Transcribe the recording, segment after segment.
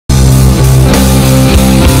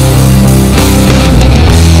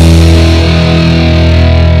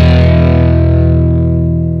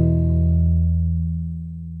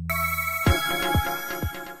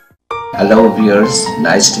viewers,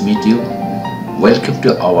 nice to meet you. Welcome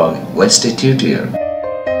to our Wednesday tutorial.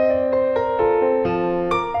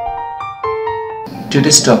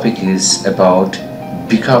 Today's topic is about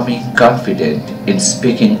becoming confident in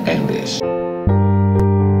speaking English.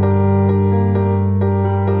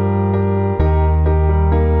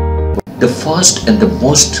 The first and the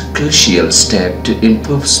most crucial step to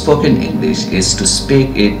improve spoken English is to speak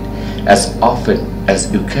it as often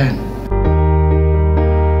as you can.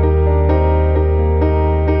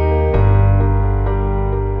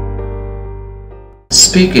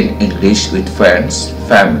 Speak in English with friends,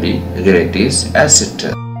 family, relatives,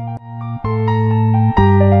 etc.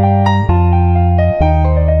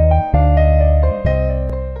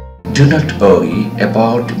 Do not worry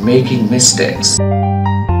about making mistakes.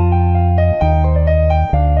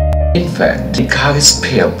 In fact, encourage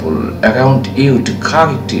people around you to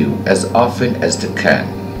correct you as often as they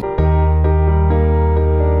can.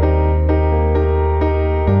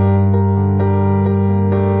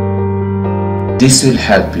 This will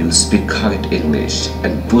help you speak correct English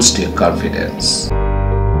and boost your confidence.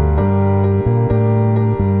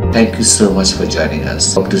 Thank you so much for joining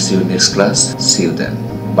us. Hope to see you next class. See you then.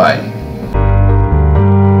 Bye.